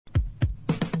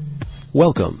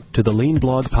Welcome to the Lean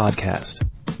Blog Podcast.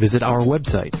 Visit our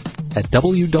website at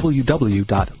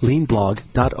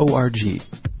www.leanblog.org.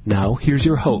 Now, here's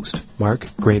your host, Mark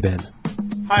Graban.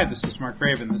 Hi, this is Mark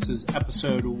Graban. This is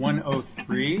episode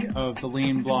 103 of the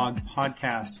Lean Blog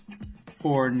Podcast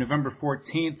for November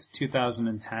 14th,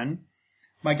 2010.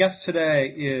 My guest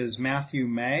today is Matthew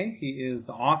May. He is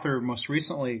the author, most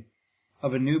recently,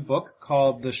 of a new book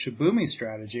called The Shibumi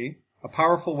Strategy, A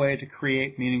Powerful Way to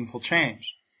Create Meaningful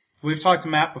Change. We've talked to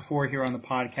Matt before here on the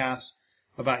podcast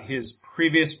about his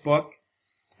previous book,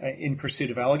 In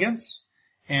Pursuit of Elegance.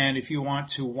 And if you want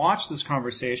to watch this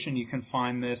conversation, you can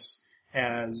find this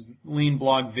as Lean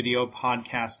Blog Video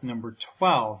Podcast number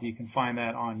 12. You can find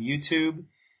that on YouTube,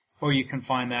 or you can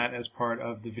find that as part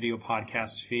of the video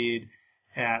podcast feed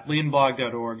at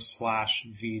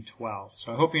leanblog.org/V12.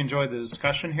 So I hope you enjoyed the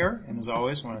discussion here, and as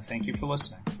always, I want to thank you for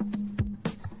listening.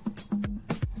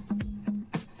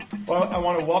 Well, I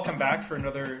want to welcome back for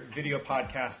another video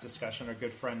podcast discussion our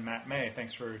good friend Matt May.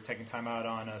 Thanks for taking time out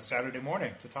on a Saturday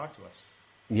morning to talk to us.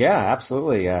 Yeah,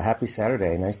 absolutely. Happy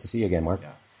Saturday. Nice to see you again, Mark.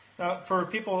 Yeah. Now, for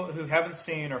people who haven't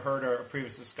seen or heard our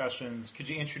previous discussions, could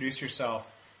you introduce yourself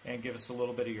and give us a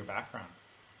little bit of your background?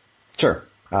 Sure.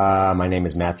 My name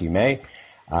is Matthew May.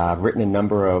 I've written a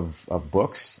number of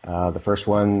books. The first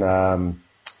one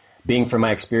being from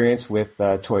my experience with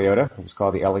Toyota. It was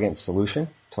called The Elegant Solution,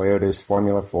 Toyota's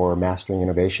Formula for Mastering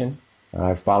Innovation.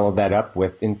 I followed that up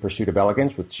with In Pursuit of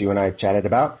Elegance, which you and I chatted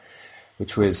about,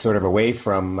 which was sort of away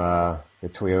from the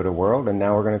Toyota world. And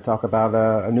now we're going to talk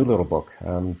about a new little book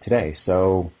today.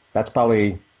 So that's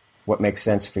probably what makes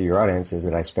sense for your audience, is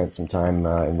that I spent some time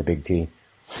in the Big T.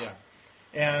 Yeah.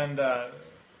 And the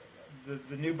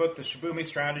new book, The Shibumi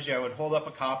Strategy, I would hold up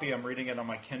a copy. I'm reading it on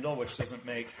my Kindle, which doesn't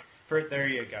make... There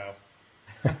you go.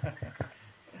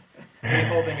 Me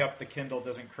holding up the Kindle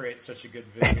doesn't create such a good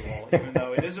visual, even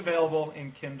though it is available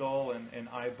in Kindle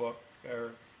and iBook,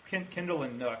 or Kindle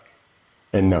and Nook.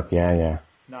 And Nook, yeah.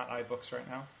 Not iBooks right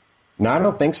now? No, I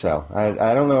don't think so.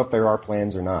 I don't know if there are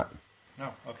plans or not.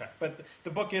 Oh, okay. But the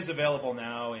book is available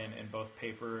now in both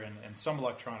paper and some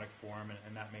electronic form,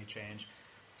 and that may change.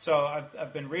 So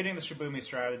I've been reading The Shibumi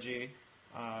Strategy.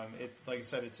 Like I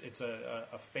said, it's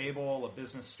a fable, a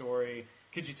business story.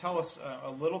 Could you tell us a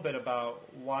little bit about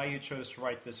why you chose to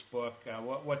write this book?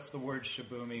 What's the word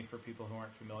Shibumi for people who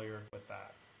aren't familiar with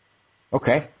that?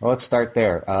 Okay, well, let's start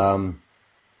there.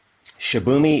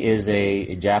 Shibumi is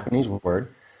a Japanese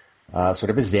word, sort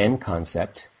of a Zen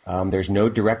concept. There's no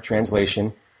direct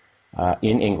translation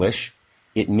in English.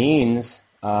 It means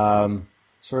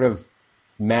sort of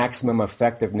maximum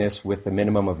effectiveness with the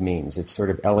minimum of means. It's sort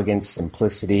of elegance,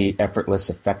 simplicity, effortless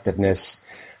effectiveness,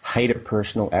 height of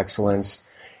personal excellence.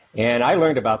 And I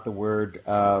learned about the word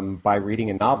by reading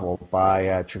a novel by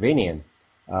Trevanian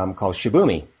called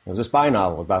Shibumi. It was a spy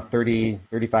novel about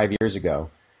 35 years ago.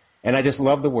 And I just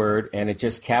love the word, and it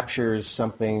just captures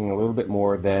something a little bit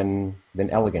more than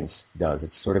elegance does.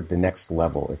 It's sort of the next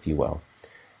level, if you will.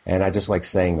 And I just like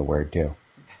saying the word, too.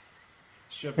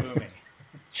 Shibumi.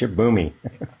 Shibumi.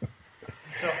 Yeah.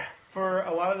 So for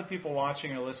a lot of the people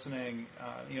watching or listening,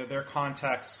 their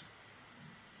context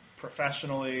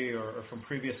professionally or from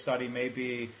previous study may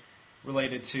be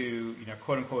related to,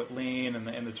 quote unquote, lean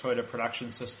and the Toyota production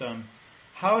system.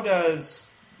 How does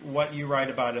what you write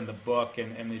about in the book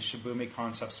and these Shibumi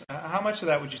concepts, how much of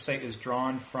that would you say is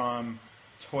drawn from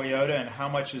Toyota, and how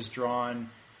much is drawn,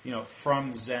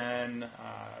 from Zen,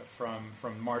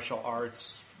 from martial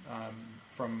arts,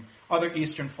 from other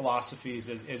Eastern philosophies,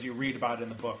 as you read about in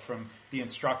the book, from the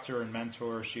instructor and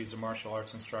mentor? She's a martial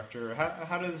arts instructor.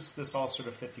 How does this all sort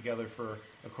of fit together for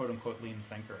a quote-unquote lean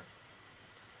thinker?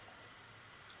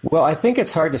 Well, I think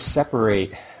it's hard to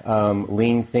separate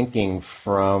lean thinking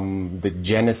from the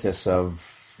genesis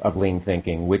of lean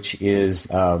thinking, which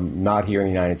is not here in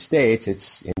the United States.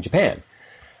 It's in Japan.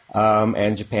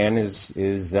 And Japan is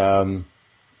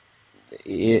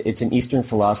it's an Eastern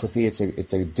philosophy.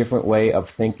 It's a different way of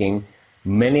thinking.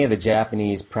 Many of the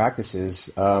Japanese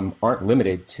practices aren't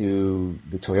limited to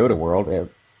the Toyota world.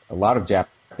 A lot of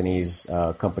Japanese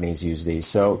companies use these.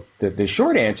 So the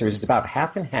short answer is about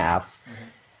half and half.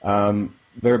 Mm-hmm.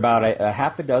 There are about a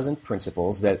half a dozen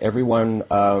principles that everyone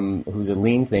who's a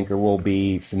lean thinker will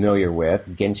be familiar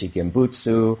with: Genshi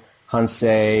Genbutsu,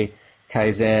 Hansei,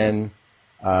 Kaizen,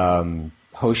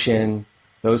 Hoshin,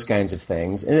 those kinds of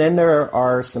things. And then there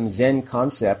are some Zen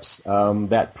concepts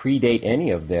that predate any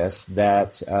of this,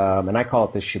 that, and I call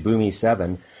it the Shibumi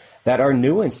 7, that are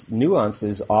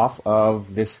nuances off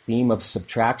of this theme of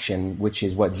subtraction, which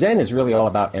is what Zen is really all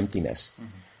about: emptiness. Mm-hmm.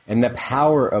 And the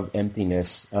power of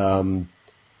emptiness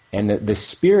and the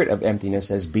spirit of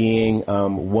emptiness as being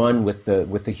one with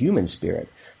the human spirit.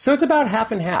 So it's about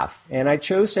half and half. And I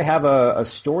chose to have a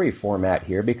story format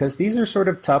here because these are sort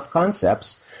of tough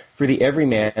concepts for the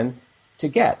everyman to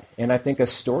get. And I think a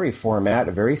story format,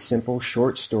 a very simple,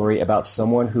 short story about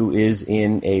someone who is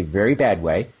in a very bad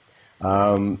way,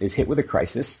 is hit with a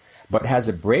crisis, but has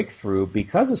a breakthrough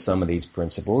because of some of these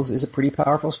principles, is a pretty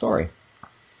powerful story.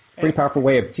 Pretty powerful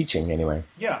way of teaching, anyway.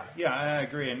 Yeah, I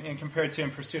agree. And compared to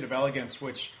In Pursuit of Elegance,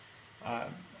 which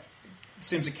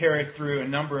seems to carry through a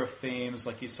number of themes,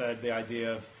 like you said, the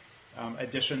idea of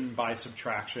addition by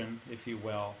subtraction, if you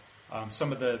will.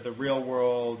 Some of the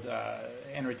real-world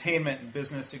entertainment and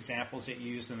business examples that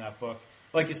you used in that book.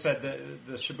 Like you said,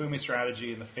 the Shibumi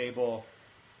strategy and the fable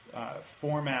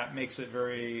format makes it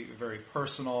very, very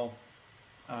personal.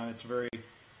 It's a very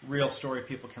real story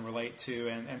people can relate to.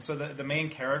 And so the main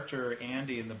character,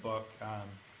 Andy, in the book,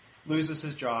 loses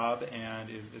his job and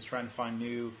is trying to find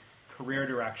new career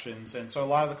directions. And so a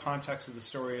lot of the context of the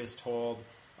story is told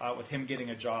with him getting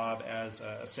a job as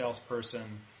a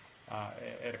salesperson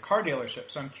at a car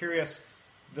dealership. So I'm curious,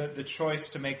 the choice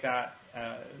to make that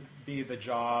be the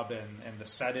job and the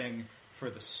setting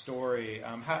for the story,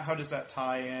 how does that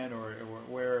tie in, or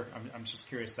where, I'm just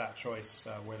curious that choice,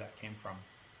 where that came from.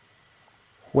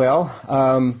 Well,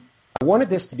 I wanted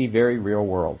this to be very real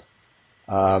world.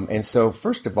 And so,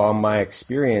 first of all, my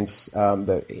experience,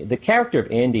 the character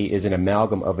of Andy is an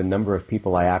amalgam of a number of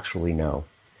people I actually know.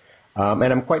 And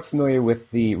I'm quite familiar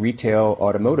with the retail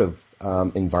automotive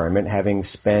environment, having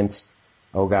spent,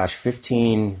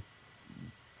 15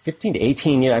 to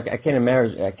 18 years. I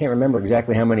can't remember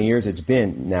exactly how many years it's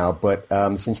been now, but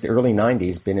since the early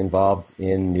 90s, been involved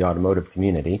in the automotive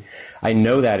community. I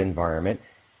know that environment.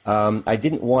 I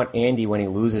didn't want Andy, when he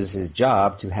loses his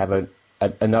job, to have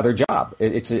another job.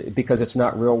 Because it's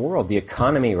not real world. The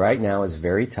economy right now is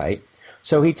very tight.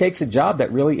 So he takes a job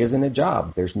that really isn't a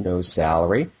job. There's no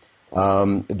salary.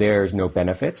 There's no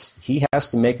benefits. He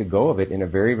has to make a go of it in a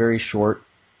very, very short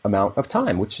amount of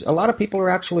time, which a lot of people are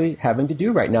actually having to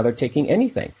do right now. They're taking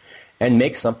anything and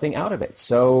make something out of it.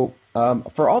 So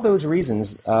for all those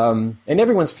reasons, and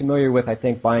everyone's familiar with, I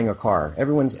think, buying a car.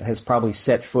 Everyone has probably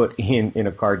set foot in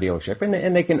a car dealership,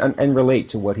 and they can and relate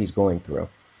to what he's going through.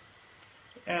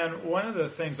 And one of the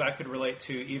things I could relate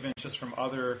to, even just from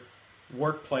other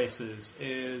workplaces,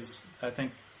 is I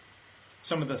think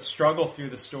some of the struggle through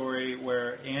the story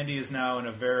where Andy is now in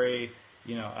a very,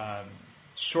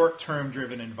 short-term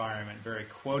driven environment, very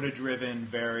quota-driven,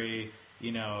 very,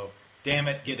 damn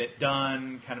it, get it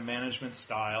done kind of management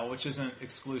style, which isn't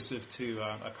exclusive to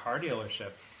a car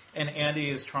dealership. And Andy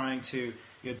is trying to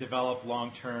develop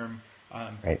long-term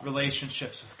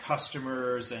relationships with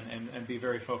customers and be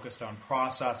very focused on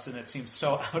process, and it seems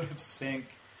so out of sync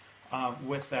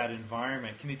with that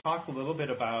environment. Can you talk a little bit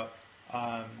about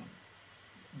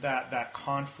that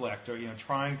conflict, or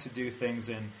trying to do things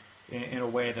in a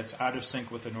way that's out of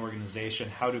sync with an organization?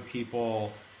 How do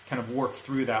people kind of work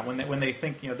through that when they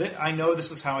think I know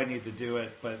this is how I need to do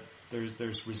it, but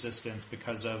there's resistance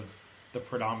because of the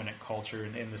predominant culture,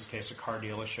 in this case a car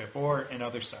dealership, or in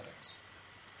other settings?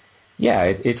 Yeah,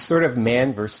 it's sort of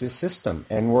man versus system,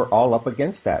 and we're all up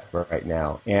against that right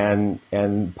now. And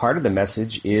part of the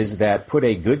message is that put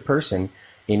a good person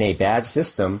in a bad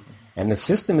system, and the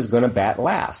system is going to bat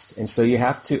last. And so you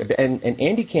have to, and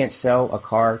Andy can't sell a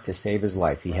car to save his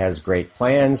life. He has great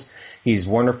plans. He's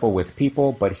wonderful with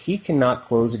people, but he cannot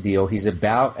close a deal. He's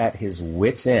about at his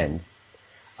wit's end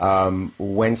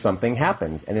when something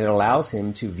happens. And it allows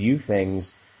him to view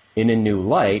things in a new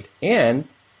light, and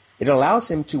it allows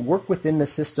him to work within the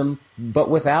system, but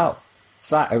without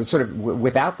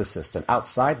the system,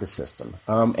 outside the system.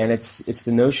 And it's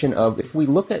the notion of, if we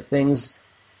look at things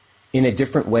in a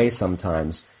different way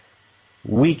sometimes,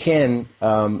 we can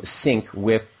sync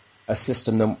with a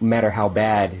system no matter how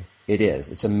bad it is.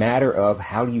 It's a matter of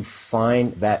how do you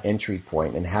find that entry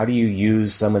point, and how do you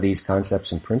use some of these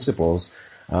concepts and principles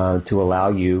to allow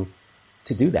you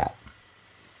to do that.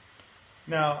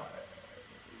 Now,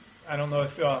 I don't know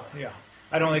if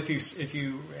if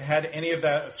you had any of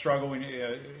that struggle when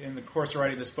in the course of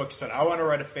writing this book. You said, I want to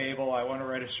write a fable, I want to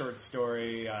write a short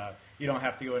story. You don't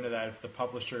have to go into that if the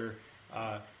publisher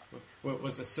what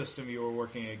was the system you were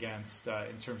working against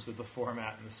in terms of the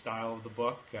format and the style of the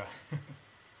book.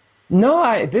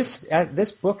 No,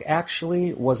 this book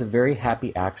actually was a very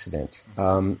happy accident.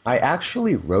 I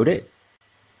actually wrote it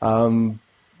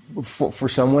for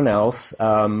someone else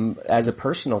as a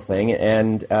personal thing,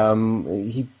 and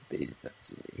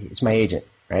he's my agent.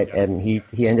 right? Yeah. And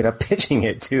he ended up pitching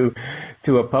it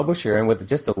to a publisher, and with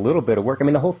just a little bit of work. I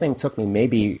mean, the whole thing took me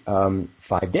maybe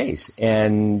 5 days,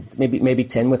 and maybe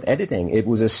 10 with editing. It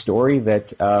was a story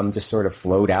that just sort of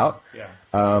flowed out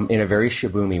in a very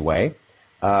Shibumi way.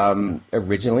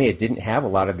 Originally, it didn't have a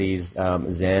lot of these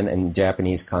Zen and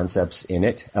Japanese concepts in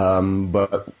it,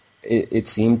 but it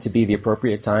seemed to be the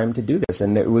appropriate time to do this,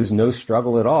 and there was no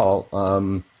struggle at all,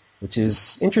 which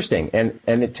is interesting. And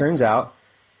it turns out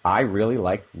I really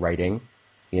like writing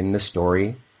in the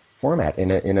story format,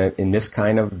 in this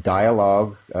kind of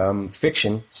dialogue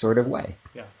fiction sort of way.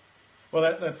 Yeah.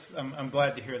 Well, that's I'm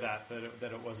glad to hear that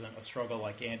it wasn't a struggle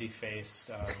like Andy faced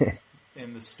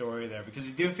in the story there, because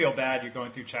you do feel bad. You're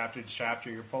going through chapter to chapter.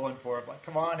 You're pulling for it, like,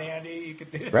 come on, Andy, you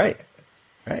could do this. Right.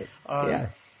 Yeah.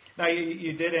 Now,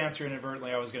 you did answer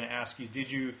inadvertently. I was going to ask you, did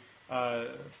you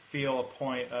feel a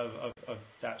point of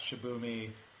that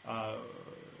Shibumi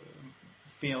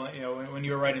feeling? You know, when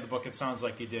you were writing the book, it sounds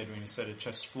like you did when you said it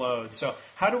just flowed. So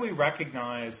how do we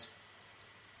recognize,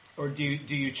 or do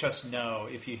you just know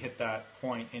if you hit that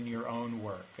point in your own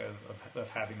work of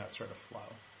having that sort of flow?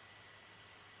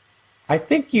 I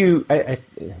think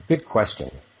good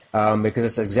question, because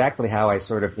it's exactly how I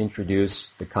sort of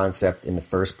introduced the concept in the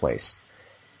first place.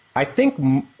 I think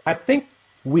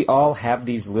we all have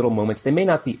these little moments. They may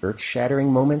not be earth-shattering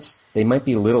moments. They might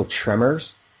be little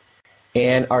tremors.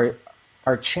 And our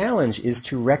challenge is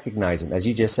to recognize them, as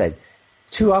you just said.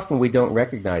 Too often we don't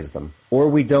recognize them, or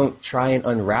we don't try and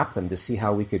unwrap them to see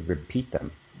how we could repeat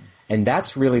them. And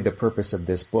that's really the purpose of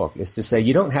this book, is to say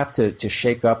you don't have to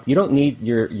shake up. You don't need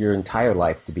your entire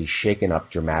life to be shaken up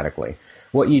dramatically.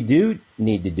 What you do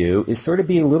need to do is sort of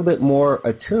be a little bit more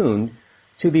attuned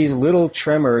to these little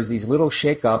tremors, these little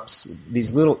shake-ups,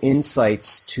 these little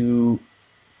insights to,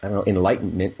 I don't know,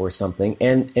 enlightenment or something,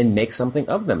 and make something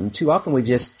of them. And too often we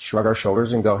just shrug our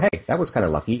shoulders and go, hey, that was kind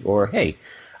of lucky, or hey,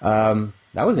 that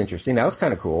was interesting, that was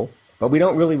kind of cool. But we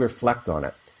don't really reflect on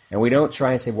it. And we don't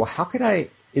try and say, well,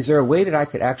 is there a way that I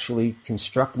could actually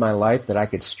construct my life, that I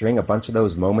could string a bunch of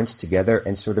those moments together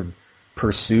and sort of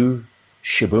pursue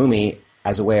Shibumi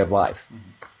as a way of life? Mm-hmm.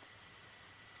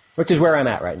 Which is where I'm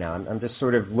at right now. I'm just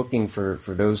sort of looking for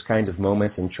those kinds of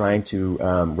moments and trying to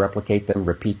replicate them,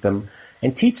 repeat them,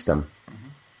 and teach them.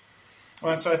 Mm-hmm.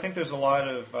 Well, so I think there's a lot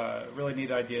of really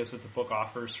neat ideas that the book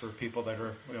offers for people that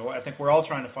are, I think we're all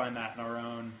trying to find that in our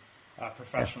own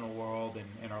professional world and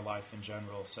in our life in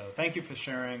general. So thank you for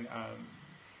sharing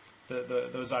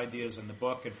those ideas in the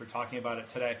book and for talking about it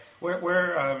today.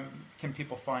 Where can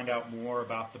people find out more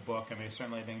about the book? I mean,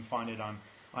 certainly they can find it on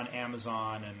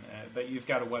Amazon, but you've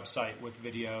got a website with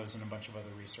videos and a bunch of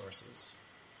other resources.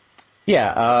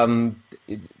 Yeah,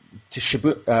 to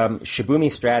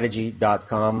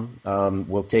ShibumiStrategy.com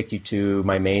will take you to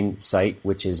my main site,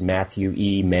 which is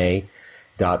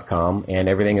MatthewEMay.com, and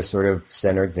everything is sort of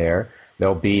centered there.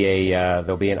 There'll be an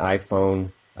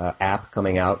iPhone app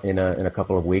coming out in a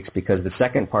couple of weeks, because the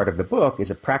second part of the book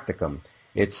is a practicum.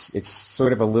 It's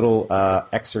sort of a little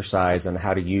exercise on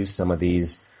how to use some of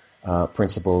these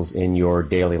principles in your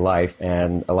daily life.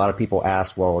 And a lot of people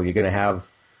ask, well, are you going to have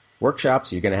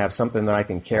workshops? Are you going to have something that I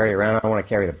can carry around? I don't want to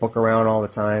carry the book around all the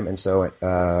time. And so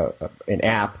an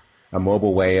app, a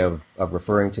mobile way of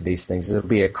referring to these things, it'll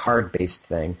be a card-based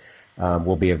thing,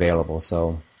 will be available.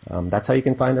 So that's how you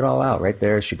can find it all out, right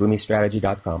there,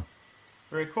 ShibumiStrategy.com.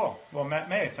 Very cool. Well, Matt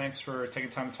May, thanks for taking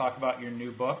time to talk about your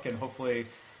new book, and hopefully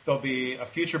there'll be a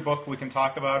future book we can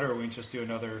talk about, or we can just do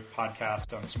another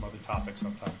podcast on some other topic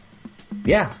sometime.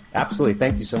 Yeah, absolutely.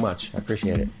 Thank you so much. I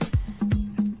appreciate it.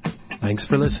 Thanks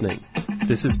for listening.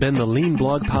 This has been the Lean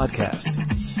Blog Podcast.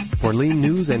 For Lean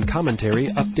news and commentary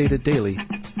updated daily,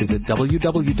 visit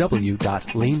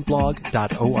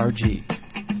www.leanblog.org.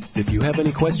 If you have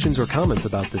any questions or comments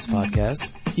about this podcast,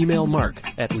 email Mark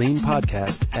at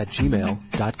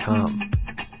leanpodcast@gmail.com.